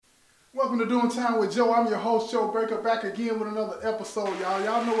Welcome to Doing Time with Joe. I'm your host, Joe Baker, back again with another episode, y'all.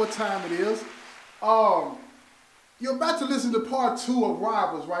 Y'all know what time it is. You're about to listen to part 2 of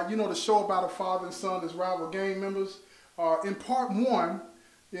Rivals, right? You know, the show about a father and son that's rival gang members. In part 1,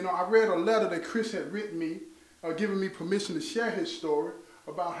 I read a letter that Chris had written me, giving me permission to share his story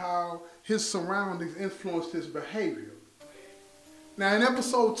about how his surroundings influenced his behavior. Now, in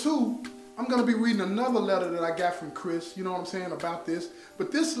episode 2, I'm going to be reading another letter that I got from Chris, you know what I'm saying, about this.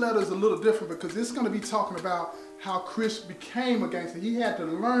 But this letter is a little different because it's going to be talking about how Chris became a gangster. He had to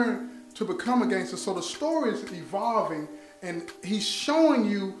learn to become a gangster. So the story is evolving and he's showing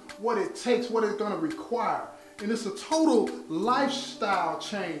you what it takes, what it's going to require. And it's a total lifestyle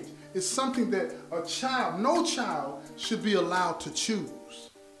change. It's something that no child should be allowed to choose.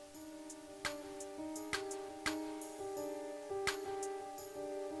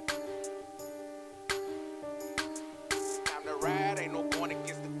 Ride, ain't no going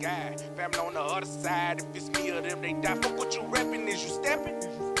against the guy. Family on the other side, if it's me or them, they die. Fuck what you reppin', is you steppin'?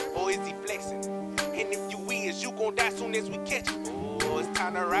 Or is he flexin'? And if you is, you gon' die soon as we catch you. Oh, it's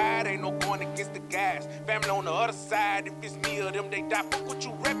time to ride, ain't no going against the guys. Family on the other side, if it's me or them, they die. Fuck what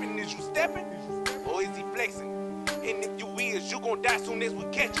you reppin', is you steppin'? Or is he flexin'? And if you is, you gon' die soon as we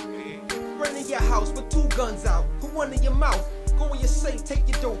catch you. Run in your house with 2 guns out, put one in your mouth. Go in your safe, take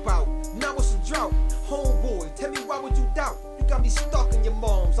your dope out. Now it's a drought. Homeboy, tell me why would you doubt? You got me stalking your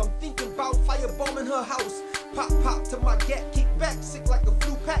moms. I'm thinking about firebombing her house. Pop, pop to my gat, kick back, sick like a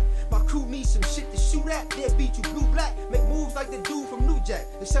flu pack. My crew needs some shit to shoot at. They'll beat you blue black. Make moves like the dude from New Jack.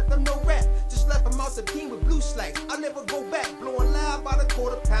 Except I'm no rap. Just left him out the team with blue slacks. I'll never go back. Blowing loud by the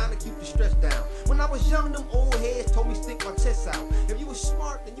quarter pound to keep the stress down. When I was young, them old heads told me stick my chest out. If you was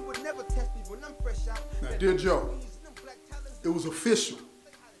smart, then you would never test me when I'm fresh out. Now, dear Joe, it was official.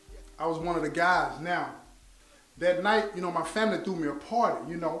 I was one of the guys. Now, that night, my family threw me a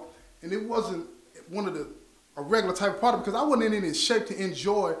party, and it wasn't a regular type of party because I wasn't in any shape to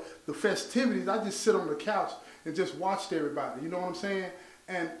enjoy the festivities. I just sit on the couch and just watched everybody, you know what I'm saying?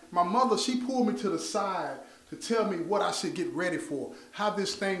 And my mother, she pulled me to the side to tell me what I should get ready for, how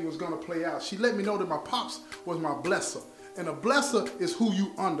this thing was gonna play out. She let me know that my pops was my blesser. And a blesser is who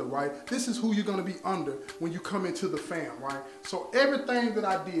you under, right? This is who you're gonna be under when you come into the fam, right? So everything that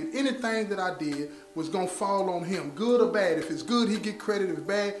I did, anything that I did was gonna fall on him, good or bad. If it's good, he get credit. If it's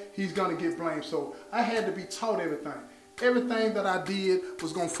bad, he's gonna get blamed. So I had to be taught everything. Everything that I did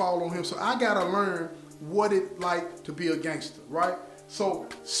was gonna fall on him. So I gotta learn what it like to be a gangster, right? So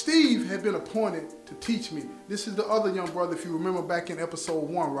Steve had been appointed to teach me. This is the other young brother, if you remember back in episode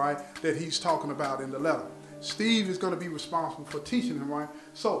 1, right? That he's talking about in the letter. Steve is going to be responsible for teaching him, right?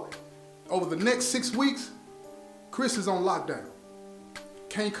 So, over the next 6 weeks, Chris is on lockdown.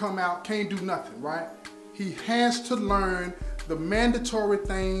 Can't come out, can't do nothing, right? He has to learn the mandatory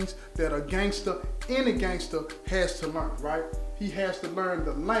things that any gangster has to learn, right? He has to learn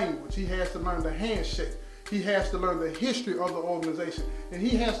the language. He has to learn the handshake. He has to learn the history of the organization. And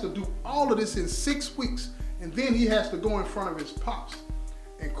he has to do all of this in 6 weeks. And then he has to go in front of his pops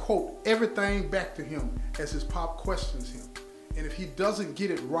and quote everything back to him as his pop questions him. And if he doesn't get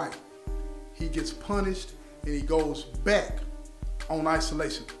it right, he gets punished and he goes back on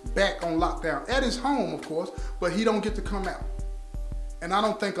isolation, back on lockdown, at his home, of course, but he don't get to come out. And I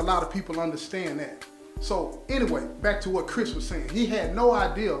don't think a lot of people understand that. So anyway, back to what Chris was saying. He had no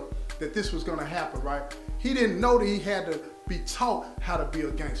idea that this was gonna happen, right? He didn't know that he had to be taught how to be a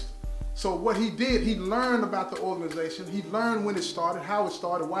gangster. So what he did, he learned about the organization. He learned when it started, how it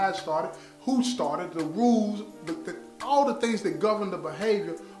started, why it started, who started, the rules, all the things that govern the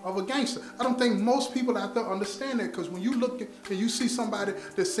behavior of a gangster. I don't think most people out there understand that because when you look and you see somebody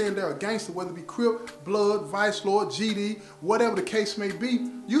that's saying they're a gangster, whether it be Crip, Blood, Vice Lord, GD, whatever the case may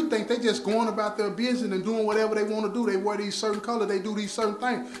be, you think they're just going about their business and doing whatever they want to do. They wear these certain colors, they do these certain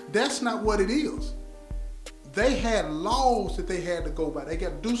things. That's not what it is. They had laws that they had to go by. They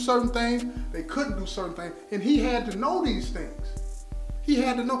got to do certain things, they couldn't do certain things, and he had to know these things. He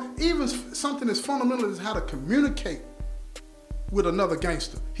had to know even something as fundamental as how to communicate with another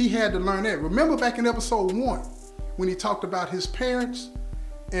gangster. He had to learn that. Remember back in episode 1 when he talked about his parents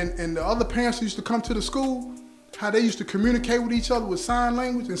and the other parents who used to come to the school, how they used to communicate with each other with sign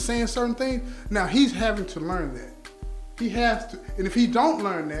language and saying certain things? Now he's having to learn that. He has to, and if he don't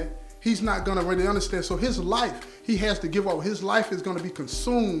learn that, he's not gonna really understand. So his life, he has to give up. His life is gonna be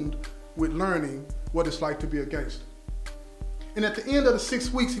consumed with learning what it's like to be a gangster. And at the end of the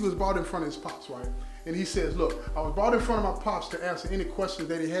 6 weeks, he was brought in front of his pops, right? And he says, look, I was brought in front of my pops to answer any questions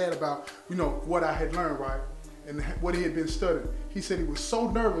that he had about, what I had learned, right? And what he had been studying. He said he was so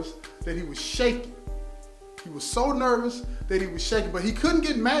nervous that he was shaking. He was so nervous that he was shaking, but he couldn't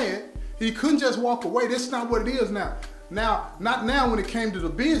get mad He couldn't just walk away. That's not what it is now. Not now when it came to the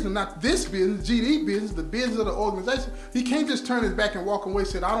business, not this business, GD business, the business of the organization. He can't just turn his back and walk away and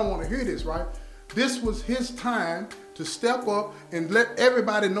say, I don't want to hear this, right? This was his time to step up and let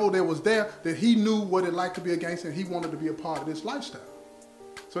everybody know that was there, that he knew what it like to be a gangster and he wanted to be a part of this lifestyle.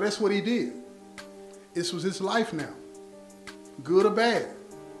 So that's what he did. This was his life now, good or bad.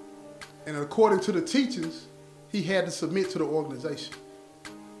 And according to the teachings, he had to submit to the organization.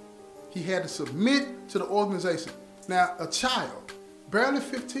 He had to submit to the organization. Now, a child, barely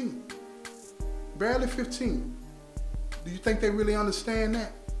 15, do you think they really understand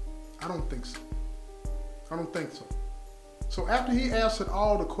that? I don't think so. I don't think so. So after he answered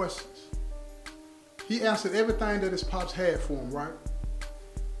all the questions, he answered everything that his pops had for him, right?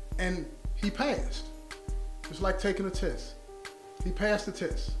 And he passed. It's like taking a test. He passed the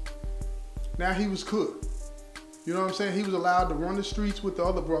test. Now he was good. You know what I'm saying? He was allowed to run the streets with the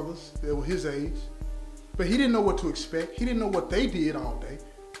other brothers that were his age. But he didn't know what to expect. He didn't know what they did all day.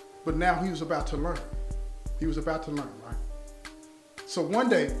 But now he was about to learn. He was about to learn, right? So one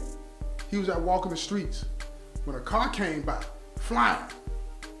day, he was out walking the streets when a car came by, flying.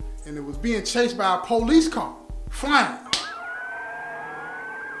 And it was being chased by a police car, flying.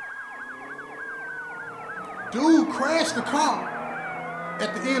 Dude crashed the car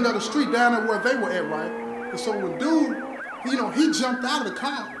at the end of the street down there where they were at, right? And so when dude, he jumped out of the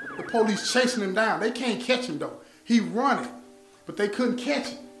car, the police chasing him down. They can't catch him though. He running, but they couldn't catch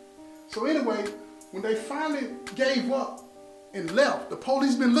him. So anyway, when they finally gave up and left, the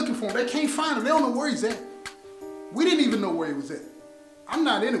police been looking for him. They can't find him. They don't know where he's at. We didn't even know where he was at. I'm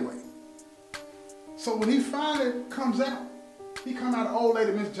not anyway. So when he finally comes out, he come out of old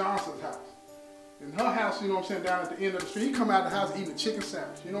lady Miss Johnson's house. In her house, you know what I'm saying, down at the end of the street, he come out of the house eating a chicken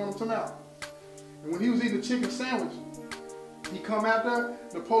sandwich. You know what I'm talking about? And when he was eating a chicken sandwich, he come out there,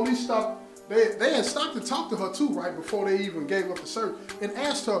 the police stopped. They had stopped to talk to her too, right, before they even gave up the search, and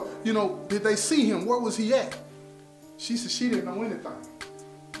asked her, did they see him? Where was he at? She said she didn't know anything.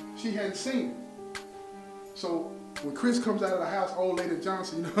 She hadn't seen him. So when Chris comes out of the house, old lady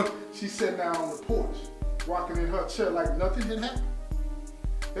Johnson, she's sitting down on the porch, rocking in her chair like nothing had happened.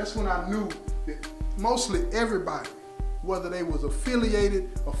 That's when I knew that mostly everybody, whether they was affiliated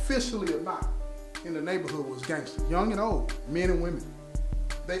officially or not, in the neighborhood was gangsters, young and old, men and women.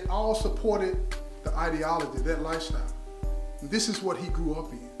 They all supported the ideology, that lifestyle. And this is what he grew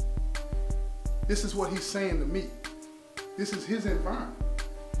up in. This is what he's saying to me. This is his environment.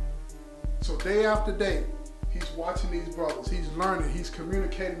 So day after day, he's watching these brothers, he's learning, he's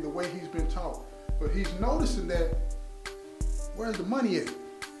communicating the way he's been taught. But he's noticing that, where's the money at?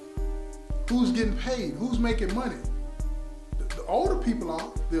 Who's getting paid? Who's making money? The older people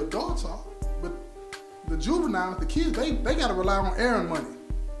are, the adults are, but the juveniles, the kids, they got to rely on errand money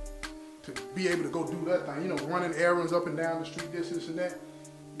to be able to go do that thing, running errands up and down the street, this and that.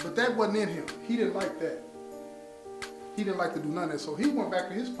 But that wasn't in him. He didn't like that. He didn't like to do none of that. So he went back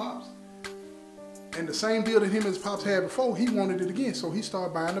to his pops. And the same deal that him and his pops had before, he wanted it again. So he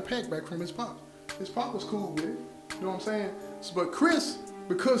started buying the pack back from his pops. His pop was cool with it. You know what I'm saying? But Chris,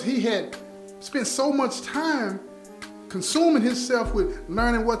 because he had spent so much time consuming himself with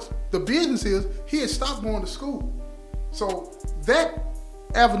learning what the business is, he had stopped going to school. So that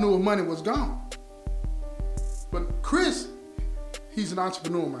avenue of money was gone. But Chris, he's an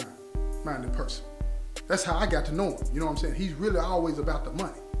entrepreneur-minded person. That's how I got to know him. You know what I'm saying? He's really always about the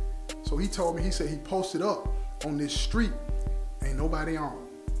money. So he told me, he said he posted up on this street, ain't nobody on.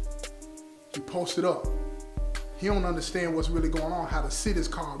 He posted up. He don't understand what's really going on, how the city's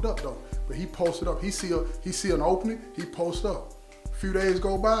carved up though. But he posted up. He see an opening, he posts up. A few days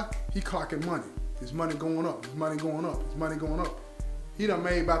go by, he clocking money. His money going up, his money going up, his money going up. He done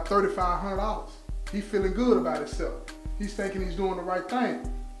made about $3,500. He feeling good about himself. He's thinking he's doing the right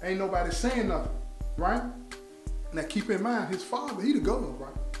thing. Ain't nobody saying nothing, right? Now keep in mind, his father, he the governor,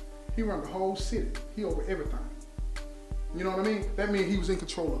 right? He run the whole city. He over everything. You know what I mean? That means he was in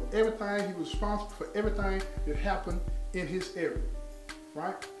control of everything. He was responsible for everything that happened in his area,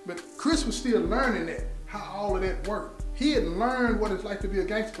 right? But Chris was still learning that, how all of that worked. He had learned what it's like to be a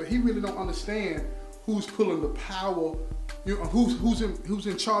gangster, but he really don't understand who's pulling the power, who's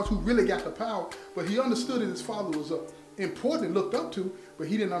in charge, who really got the power. But he understood that his father was important and looked up to, but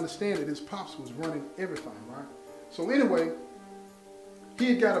he didn't understand that his pops was running everything, right? So anyway, he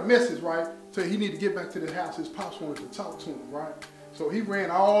had got a message, right? So he needed to get back to the house. His pops wanted to talk to him, right? So he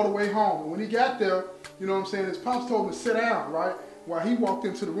ran all the way home. And when he got there, you know what I'm saying, his pops told him to sit down, right? While he walked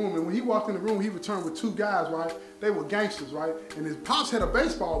into the room. And when he walked in the room, he returned with two guys, right? They were gangsters, right? And his pops had a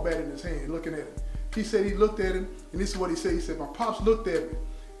baseball bat in his hand looking at him. He said he looked at him, and this is what he said. He said, my pops looked at me,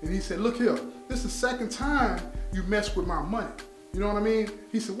 And he said, look here, this is the second time you messed with my money. You know what I mean?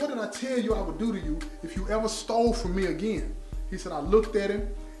 He said, what did I tell you I would do to you if you ever stole from me again? He said, I looked at him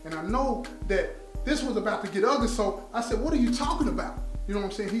and I know that this was about to get ugly. So I said, what are you talking about? You know what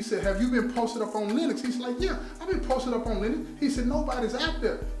I'm saying? He said, have you been posted up on Linux? He's like, yeah, I've been posted up on Linux. He said, nobody's out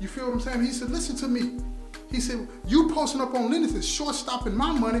there. You feel what I'm saying? He said, listen to me. He said, you posting up on Linux is short-stopping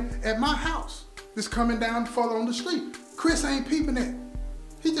my money at my house. It's coming down further on the street. Chris ain't peeping that.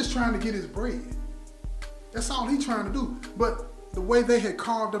 He's just trying to get his bread. That's all he's trying to do. But the way they had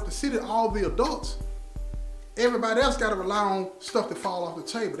carved up the city, all the adults, everybody else got to rely on stuff to fall off the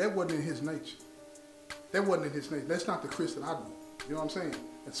table. That wasn't in his nature. That wasn't in his nature. That's not the Chris that I knew. You know what I'm saying?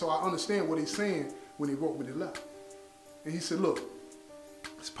 And so I understand what he's saying when he wrote me the letter. And he said, look,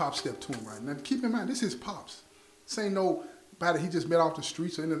 his pops stepped to him right now. Keep in mind, this is pops. This ain't nobody he just met off the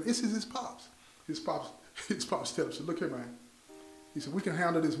streets or anything. This is his pops. His pops stepped up and said, look here, man. He said, we can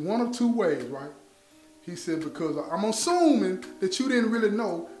handle this one of two ways, right? He said, because I'm assuming that you didn't really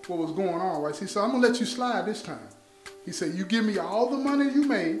know what was going on, right? He said, I'm going to let you slide this time. He said, you give me all the money you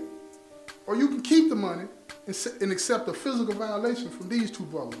made, or you can keep the money and accept a physical violation from these two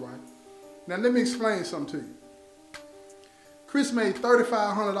brothers, right? Now, let me explain something to you. Chris made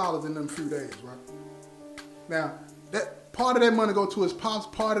 $3,500 in them few days, right? Now, that part of that money go to his pops,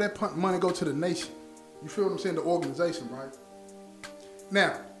 part of that money go to the nation. You feel what I'm saying? The organization, right?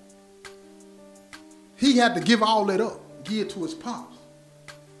 Now, he had to give all that up, give it to his pops.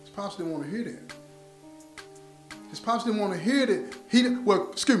 His pops didn't want to hear that. His pops didn't want to hear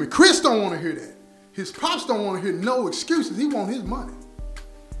that. Chris don't want to hear that. His pops don't want to hear no excuses. He want his money.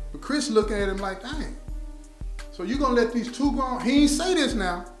 But Chris looking at him like, dang. So you're going to let these two grown, he ain't say this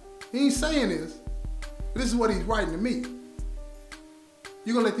now. He ain't saying this. But this is what he's writing to me.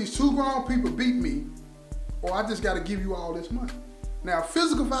 You're going to let these two grown people beat me, or I just got to give you all this money. Now,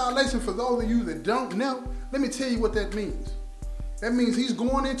 physical violation, for those of you that don't know, let me tell you what that means. That means he's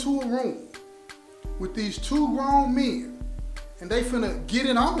going into a room with these two grown men, and they finna get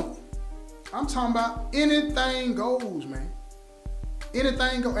it on. I'm talking about anything goes, man.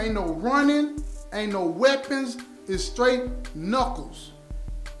 Anything goes. Ain't no running, ain't no weapons. It's straight knuckles.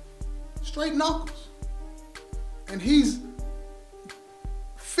 Straight knuckles. And he's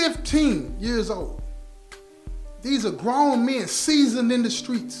 15 years old. These are grown men seasoned in the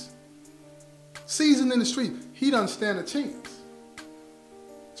streets. Seasoned in the street. He doesn't stand a chance.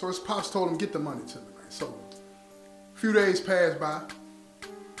 So his pops told him, get the money to me, man. So a few days passed by.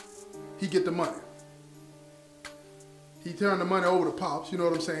 He get the money. He turned the money over to Pops, you know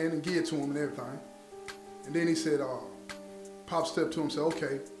what I'm saying, and give it to him and everything. And then he said, Pops stepped to him and said,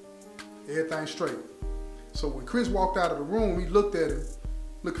 okay, everything's straight. So when Chris walked out of the room, he looked at him,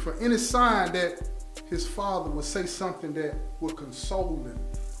 looking for any sign that his father would say something that would console him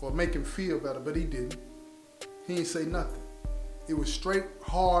or make him feel better, but he didn't. He didn't say nothing. It was straight,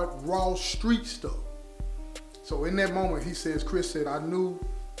 hard, raw, street stuff. So in that moment, he says, Chris said, I knew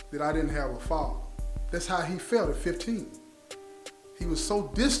that I didn't have a father. That's how he felt at 15. He was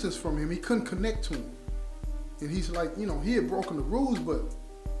so distant from him, he couldn't connect to him. And he's like, you know, he had broken the rules, but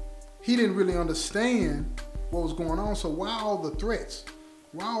he didn't really understand what was going on. So why all the threats?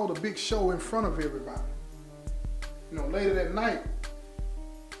 Why all the big show in front of everybody? You know, later that night,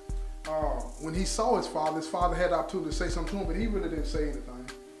 when he saw his father had the opportunity to say something to him, but he really didn't say anything.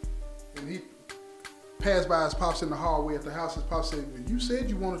 And he passed by his pops in the hallway at the house. His pops said, you said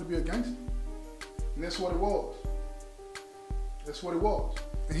you wanted to be a gangster. And that's what it was. That's what it was.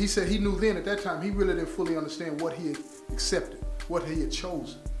 And he said he knew then at that time, he really didn't fully understand what he had accepted, what he had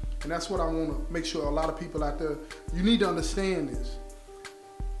chosen. And that's what I want to make sure a lot of people out there, you need to understand this.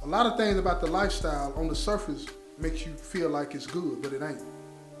 A lot of things about the lifestyle on the surface makes you feel like it's good, but it ain't.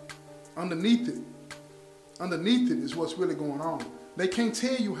 Underneath it is what's really going on. They can't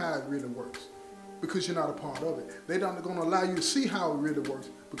tell you how it really works because you're not a part of it. They're not going to allow you to see how it really works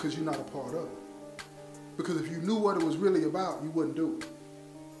because you're not a part of it. Because if you knew what it was really about, you wouldn't do it.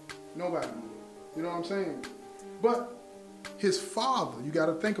 Nobody would. You know what I'm saying? But his father, you got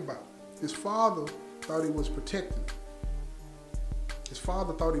to think about it. His father thought he was protecting him. His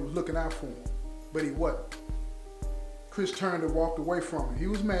father thought he was looking out for him, but he wasn't. Chris turned and walked away from him. He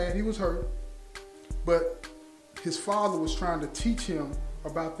was mad, he was hurt, but his father was trying to teach him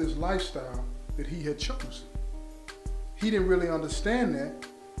about this lifestyle that he had chosen. He didn't really understand that,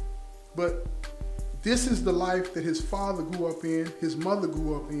 but this is the life that his father grew up in, his mother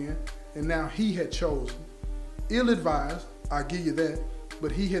grew up in, and now he had chosen. Ill-advised, I give you that,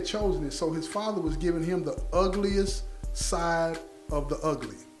 but he had chosen it. So his father was giving him the ugliest side of the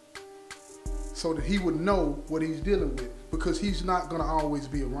ugly so that he would know what he's dealing with. because he's not gonna always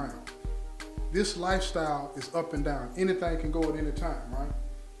be around. This lifestyle is up and down. Anything can go at any time, right?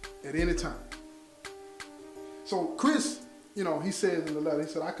 At any time. So Chris, you know, he says in the letter, he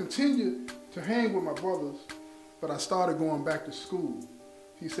said, I continued to hang with my brothers, but I started going back to school.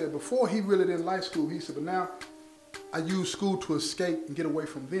 He said before he really didn't like school, he said, but now I use school to escape and get away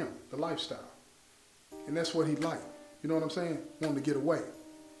from them, the lifestyle. And that's what he liked. You know what I'm saying? Wanted to get away.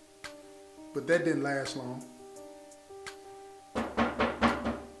 But that didn't last long.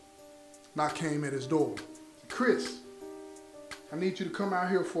 Knock came at his door. Chris, I need you to come out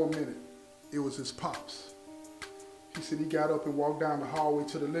here for a minute. It was his pops. He said he got up and walked down the hallway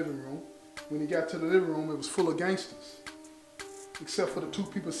to the living room. When he got to the living room, it was full of gangsters, except for the two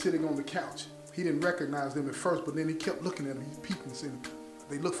people sitting on the couch. He didn't recognize them at first, but then he kept looking at them. He's peeping, saying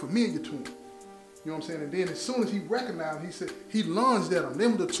they look familiar to him. You know what I'm saying? And then as soon as he recognized them, he said he lunged at them.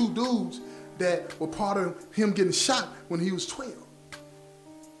 Them were the two dudes that were part of him getting shot when he was 12.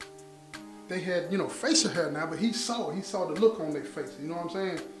 They had, you know, facial hair now, but he saw the look on their faces, you know what I'm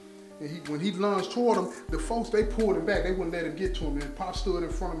saying? And when he lunged toward them, the folks, they pulled him back. They wouldn't let him get to him. And Pop stood in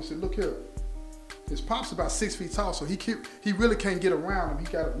front of him and said, look here. His Pop's about 6 feet tall, so he really can't get around him.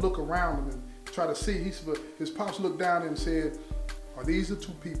 He got to look around him and try to see. He said, but his Pops looked down and said, are these the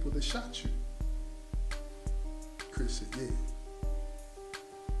two people that shot you? Chris said, yeah.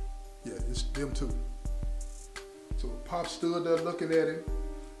 Yeah, it's them two. So Pop stood there looking at him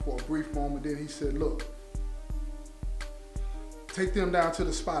for a brief moment. Then he said, look, take them down to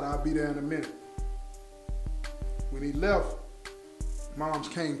the spot. I'll be there in a minute. When he left, Moms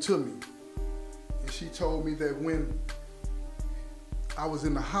came to me. And she told me that when I was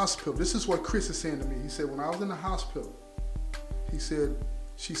in the hospital, this is what Chris is saying to me. He said, when I was in the hospital, she said,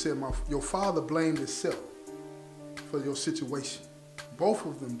 your father blamed himself for your situation. Both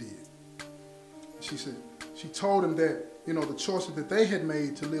of them did. She said, she told him that, you know, the choices that they had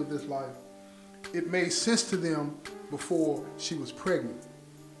made to live this life, it made sense to them before she was pregnant.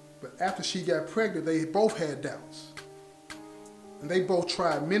 But after she got pregnant, they both had doubts. And they both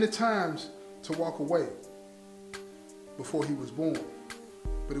tried many times to walk away before he was born.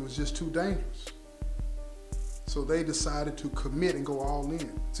 But it was just too dangerous. So they decided to commit and go all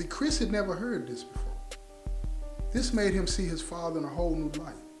in. See, Chris had never heard this before. This made him see his father in a whole new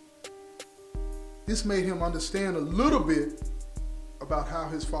light. This made him understand a little bit about how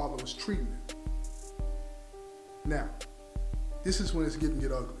his father was treating him. Now, this is when it's getting to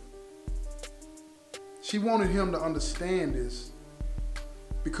get ugly. She wanted him to understand this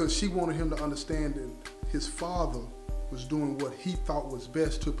because she wanted him to understand that his father was doing what he thought was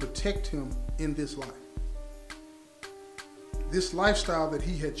best to protect him in this life. This lifestyle that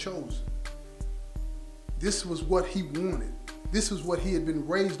he had chosen. This was what he wanted. This was what he had been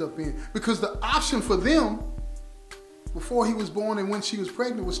raised up in. Because the option for them before he was born and when she was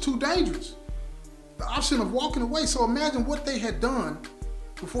pregnant was too dangerous. The option of walking away. So imagine what they had done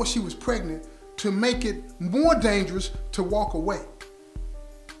before she was pregnant to make it more dangerous to walk away.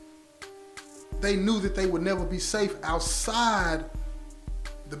 They knew that they would never be safe outside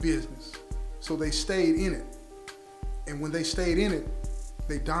the business. So they stayed in it. And when they stayed in it,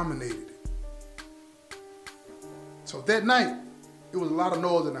 they dominated it. So that night, it was a lot of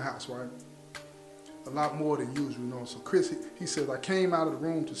noise in the house, right? A lot more than usual, you know. So Chris, he said, I came out of the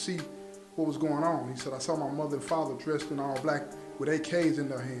room to see what was going on. He said, I saw my mother and father dressed in all black with AKs in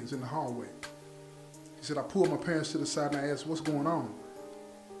their hands in the hallway. He said, I pulled my parents to the side and I asked, what's going on?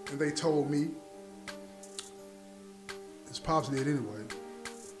 And they told me, his pops did anyway.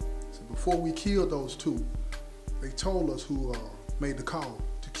 So before we killed those two, they told us who made the call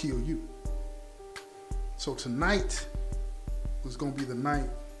to kill you. So tonight was gonna be the night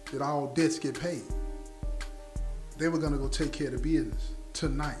that all debts get paid. They were gonna go take care of the business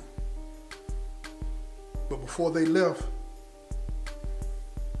tonight. But before they left,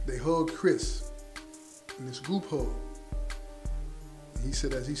 they hugged Chris in this group hug. And he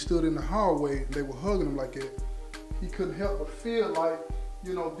said as he stood in the hallway and they were hugging him like that, he couldn't help but feel like,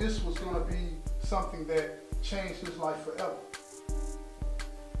 you know, this was gonna be something that changed his life forever.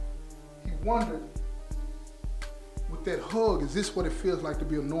 He wondered, with that hug, is this what it feels like to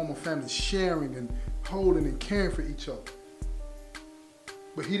be a normal family, sharing and holding and caring for each other?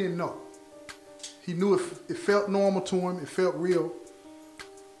 But he didn't know. He knew it felt normal to him, it felt real,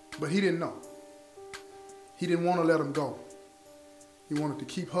 but he didn't know. He didn't want to let him go. He wanted to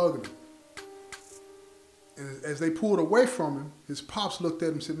keep hugging him. And as they pulled away from him, his pops looked at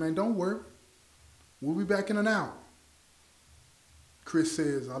him and said, man, don't worry. We'll be back in an hour. Chris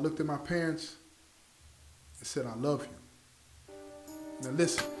says, I looked at my parents and said, I love you. Now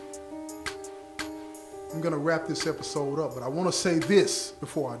listen, I'm going to wrap this episode up, but I want to say this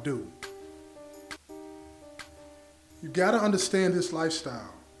before I do. You got to understand this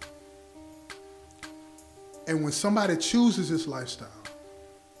lifestyle. And when somebody chooses this lifestyle,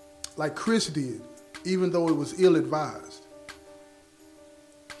 like Chris did, even though it was ill-advised,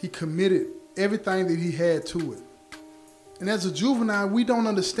 he committed everything that he had to it. And as a juvenile, we don't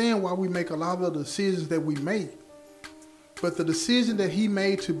understand why we make a lot of the decisions that we make. But the decision that he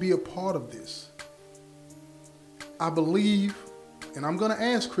made to be a part of this, I believe, and I'm going to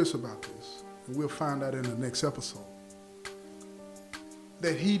ask Chris about this, and we'll find out in the next episode,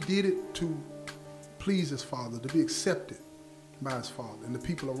 that he did it to please his father, to be accepted by his father and the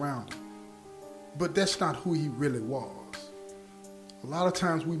people around him. But that's not who he really was. A lot of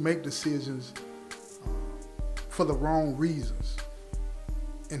times we make decisions for the wrong reasons.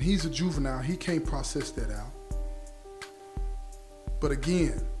 And he's a juvenile, he can't process that out. But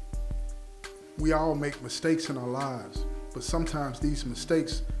again, we all make mistakes in our lives, but sometimes these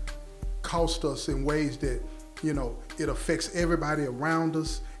mistakes cost us in ways that, you know, it affects everybody around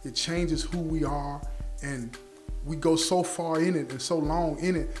us. It changes who we are, and we go so far in it and so long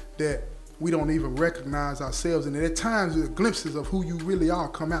in it that we don't even recognize ourselves. And at times, glimpses of who you really are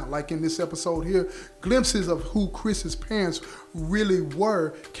come out. Like in this episode here, glimpses of who Chris's parents really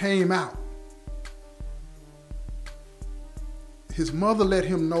were came out. His mother let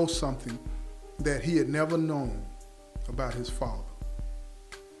him know something that he had never known about his father.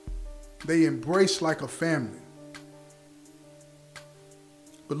 They embraced like a family.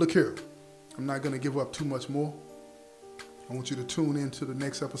 But look here, I'm not going to give up too much more. I want you to tune in to the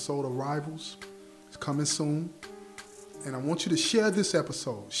next episode of Rivals. It's coming soon. And I want you to share this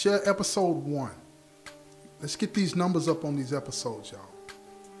episode. Share episode 1. Let's get these numbers up on these episodes, y'all.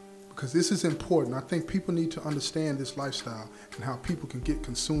 Because this is important. I think people need to understand this lifestyle and how people can get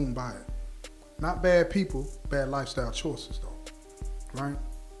consumed by it. Not bad people, bad lifestyle choices, though. Right?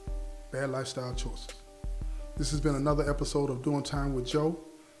 Bad lifestyle choices. This has been another episode of Doing Time with Joe.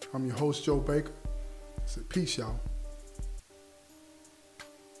 I'm your host, Joe Baker. I said, peace, y'all.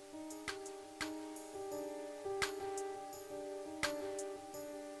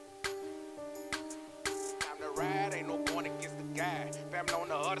 Family on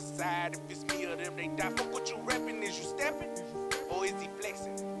the other side, if it's me or them, they die. Fuck what you reppin', is you steppin'? Or is he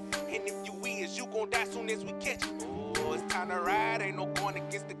flexin'? And if you is, you gon' die soon as we catch you. Oh, it's time to ride, ain't no going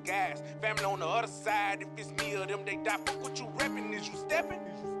against the guys. Family on the other side, if it's me or them, they die. Fuck what you reppin', is you steppin'?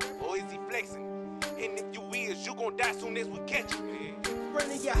 Or is he flexin'? And if you is, you gon' die soon as we catch you.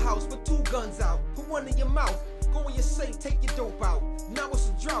 Run in your house with 2 guns out, put one in your mouth. Go in your safe, take your dope out. Now it's